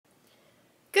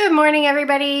Good morning,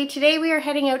 everybody. Today we are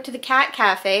heading out to the cat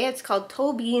cafe. It's called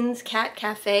Tolbean's Cat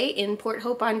Cafe in Port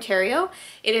Hope, Ontario.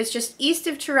 It is just east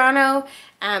of Toronto.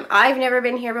 I've never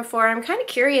been here before. I'm kind of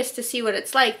curious to see what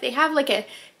it's like. They have like a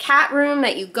cat room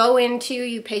that you go into.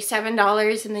 You pay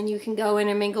 $7 and then you can go in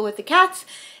and mingle with the cats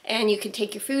and you can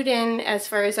take your food in, as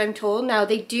far as I'm told. Now,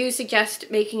 they do suggest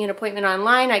making an appointment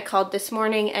online. I called this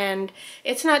morning and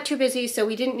it's not too busy, so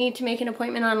we didn't need to make an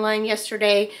appointment online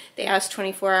yesterday. They asked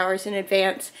 24 hours in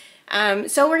advance.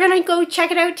 So we're gonna go check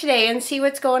it out today and see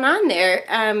what's going on there.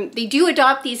 They do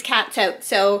adopt these cats out,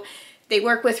 so they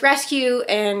work with rescue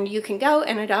and you can go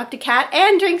and adopt a cat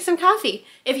and drink some coffee.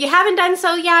 If you haven't done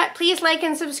so yet, please like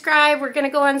and subscribe. We're gonna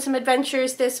go on some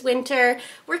adventures this winter.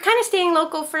 We're kind of staying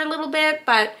local for a little bit,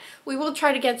 but we will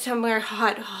try to get somewhere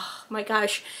hot. Oh my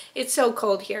gosh, it's so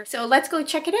cold here. So let's go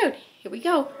check it out. Here we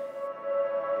go.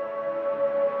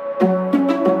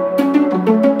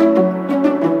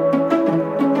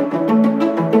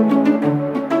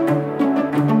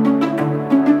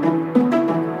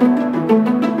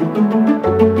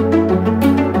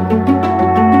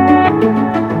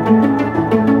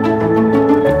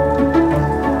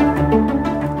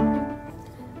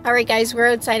 Alright guys, we're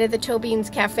outside of the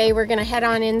Tolbean's Cafe. We're gonna head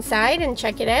on inside and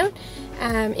check it out.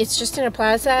 It's just in a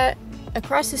plaza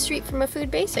across the street from a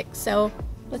Food Basics, so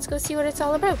let's go see what it's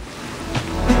all about.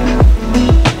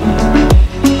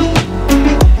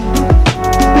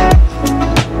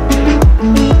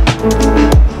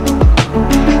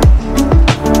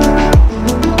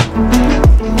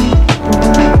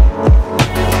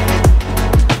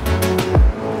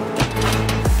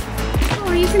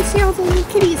 Oh, you can see all the little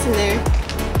kitties in there.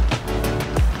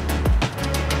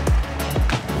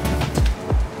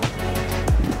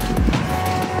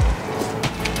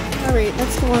 Alright,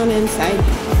 let's go on inside.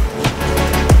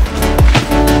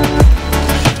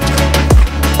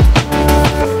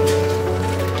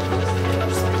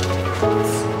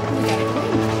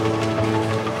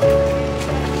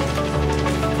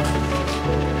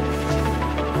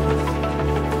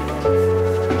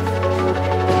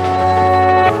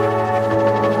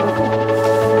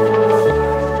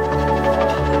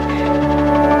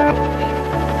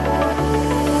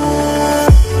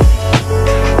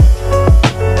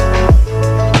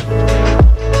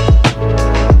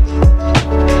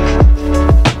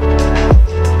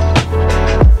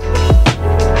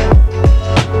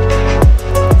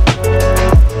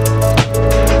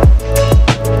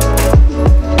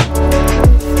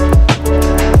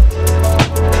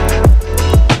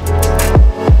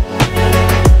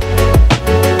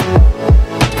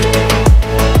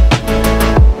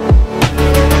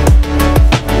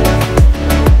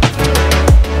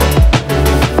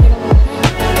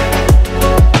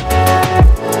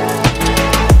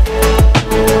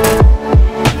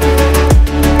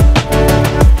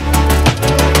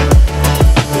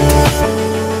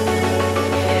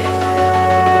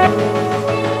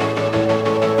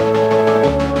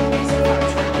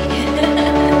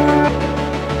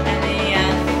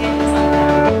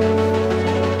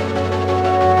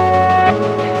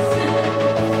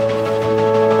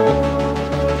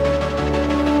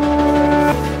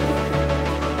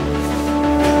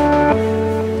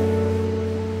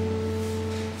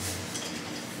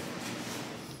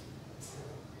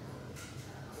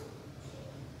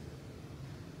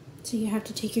 So you have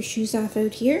to take your shoes off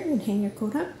out here and hang your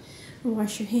coat up and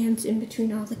wash your hands in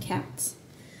between all the cats.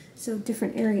 So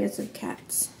different areas of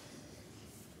cats.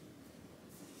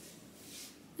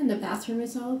 And the bathroom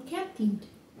is all cat themed.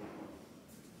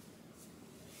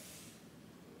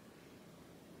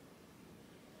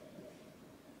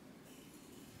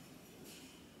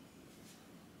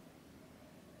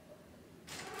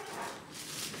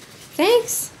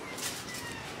 Thanks.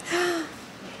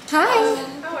 Hi.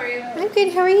 How are you? I'm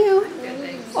good. How are you? I'm good,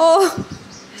 thanks.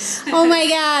 Oh my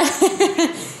God.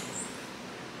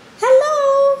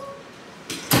 Hello.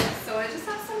 So I just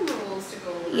have some rules to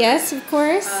go over. Yes, of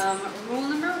course. Rule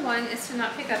number 1 is to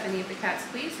not pick up any of the cat's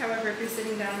fleas. However, if you're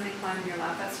sitting down and they climb in your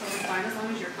lap, that's totally fine as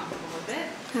long as you're comfortable with it.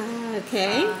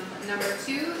 Okay. Number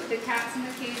 2, the cats in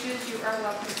the cages you are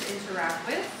welcome to interact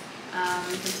with.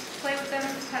 You can play with them,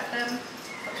 pet them,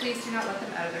 but please do not let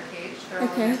them out of their cage. They're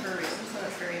all in there for a reason, so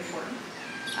that's very important.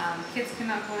 Kids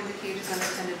cannot go into cages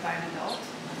unattended by an adult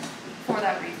for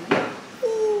that reason.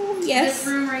 Ooh, yes. This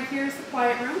room right here is the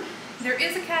quiet room. There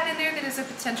is a cat in there that is a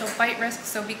potential bite risk,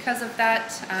 so because of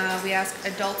that, we ask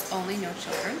adults only, no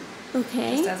children.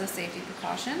 Okay. Just as a safety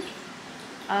precaution.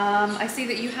 I see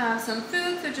that you have some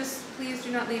food, so just please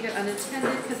do not leave it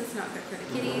unattended because it's not good for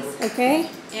the kitties. Okay.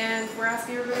 And we're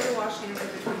asking everybody to wash hands in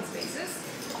between spaces.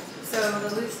 So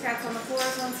the loose cat's on the floor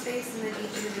is one space, and then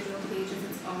each individual cage is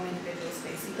its own individual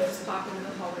space. You just pop into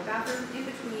the hallway bathroom in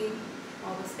between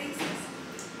all the spaces.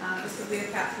 Just because we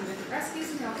have cats from different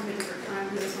rescues and they all come at different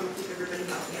times, we just want to keep everybody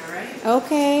healthy, all right?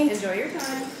 Okay. Enjoy your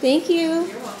time. Thank you.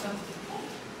 You're welcome.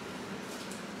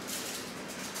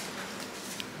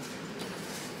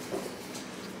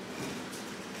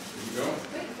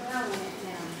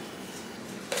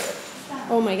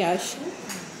 Oh my gosh.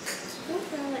 Don't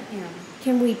growl at him.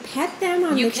 Can we pet them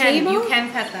on the table? You can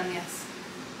pet them, yes.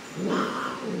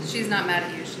 She's not mad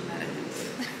at you, she's mad at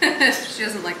him. She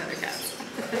doesn't like other cats.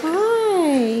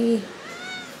 Hi.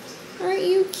 Aren't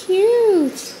you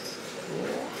cute?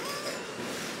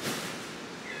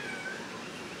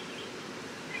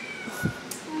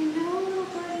 I know,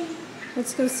 buddy.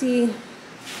 Let's go see.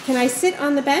 Can I sit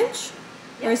on the bench?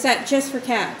 Yeah. Or is that just for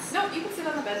cats? No, you can sit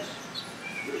on the bench.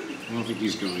 I don't think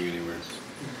he's going anywhere.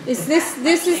 Is this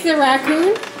is the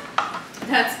raccoon?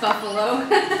 That's Buffalo.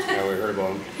 Yeah, we heard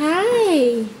about him.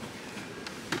 Hi.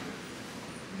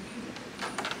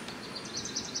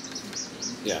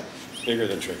 Yeah, bigger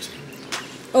than Trixie.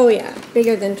 Oh yeah,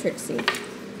 bigger than Trixie.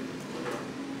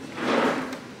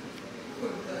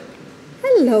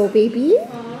 Hello, baby.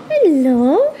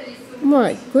 Hello.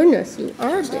 My goodness, you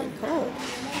are big. Oh.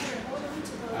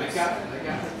 I got it.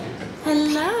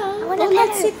 Hello. wanna Oh, pet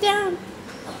let's her. sit down.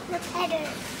 I want to pet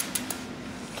her.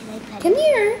 Can I pet Come her?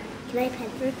 here. Can I pet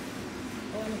her?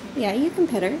 I want to pet her. Yeah, you can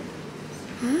pet her.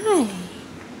 Hi.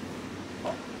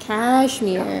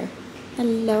 Cashmere.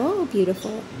 Hello,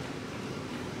 beautiful.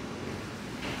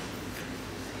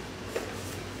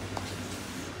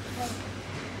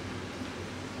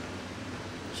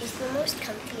 She's the most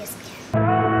comfiest cat.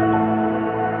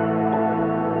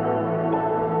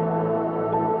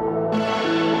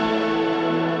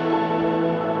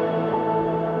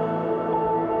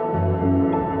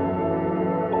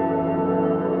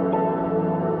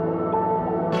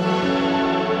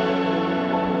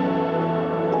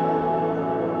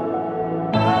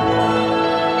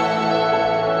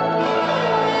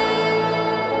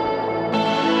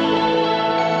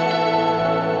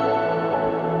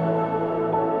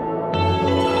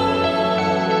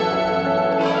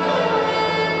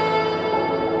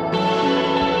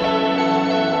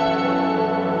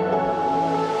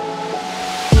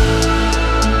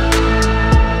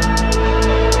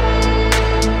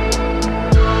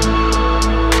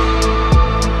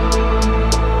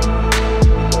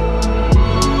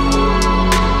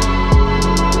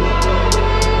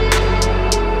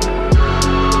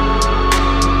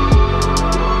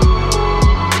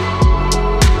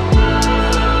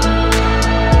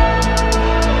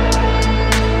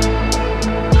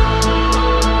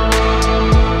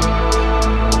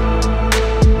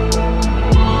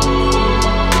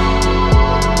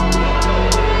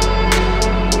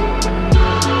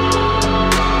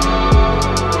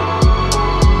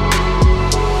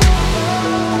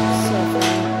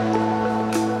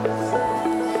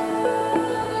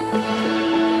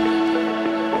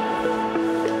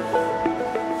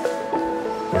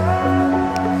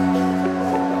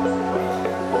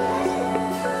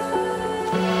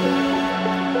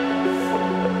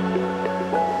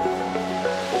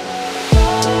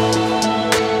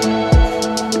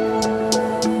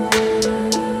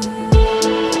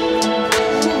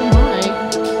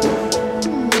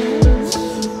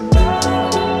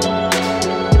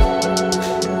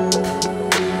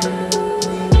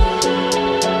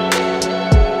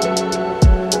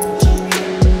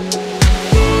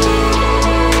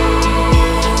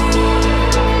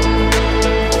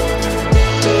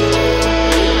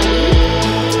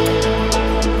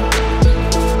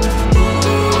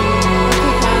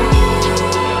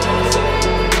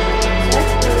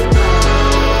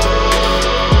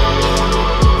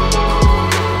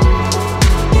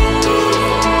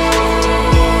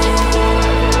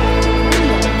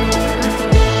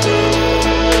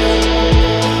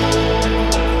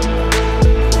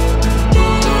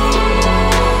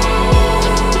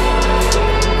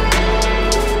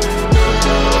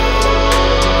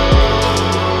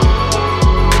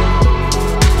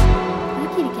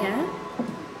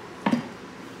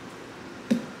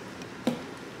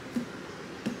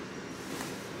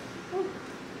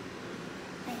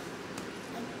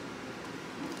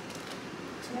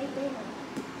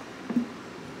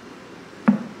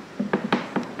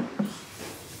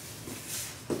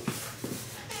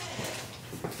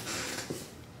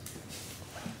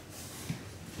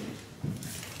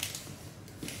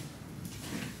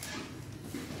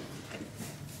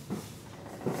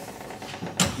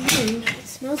 It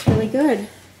smells really good.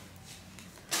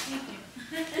 Thank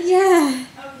you. Yeah.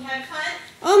 Oh, you had fun?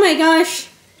 Oh my gosh.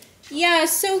 Yeah,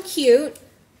 so cute.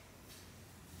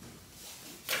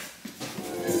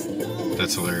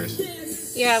 That's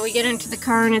hilarious. Yeah, we get into the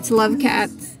car and it's love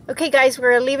cats. Okay guys,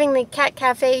 we're leaving the cat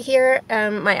cafe here.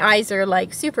 My eyes are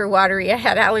like super watery. I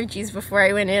had allergies before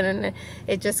I went in and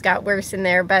it just got worse in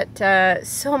there, but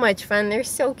so much fun. They're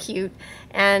so cute.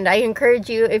 And I encourage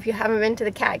you, if you haven't been to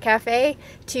the cat cafe,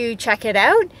 to check it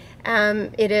out.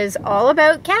 It is all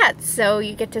about cats, so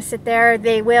you get to sit there.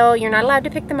 You're not allowed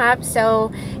to pick them up,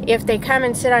 so if they come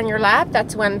and sit on your lap,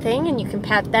 that's one thing, and you can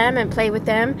pet them and play with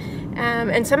them.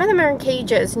 And some of them are in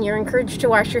cages, and you're encouraged to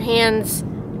wash your hands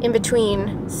in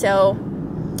between. So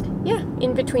yeah,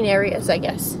 in between areas, I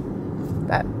guess.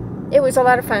 But it was a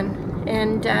lot of fun,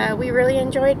 and we really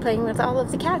enjoyed playing with all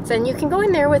of the cats. And you can go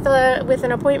in there with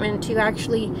an appointment to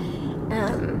actually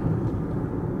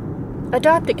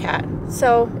adopt a cat.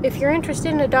 So if you're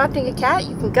interested in adopting a cat,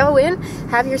 you can go in,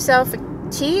 have yourself a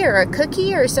tea or a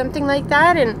cookie or something like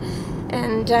that, and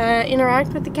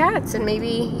interact with the cats, and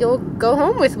maybe you'll go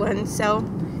home with one. So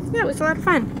yeah, it was a lot of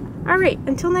fun. All right,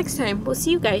 until next time, we'll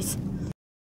see you guys.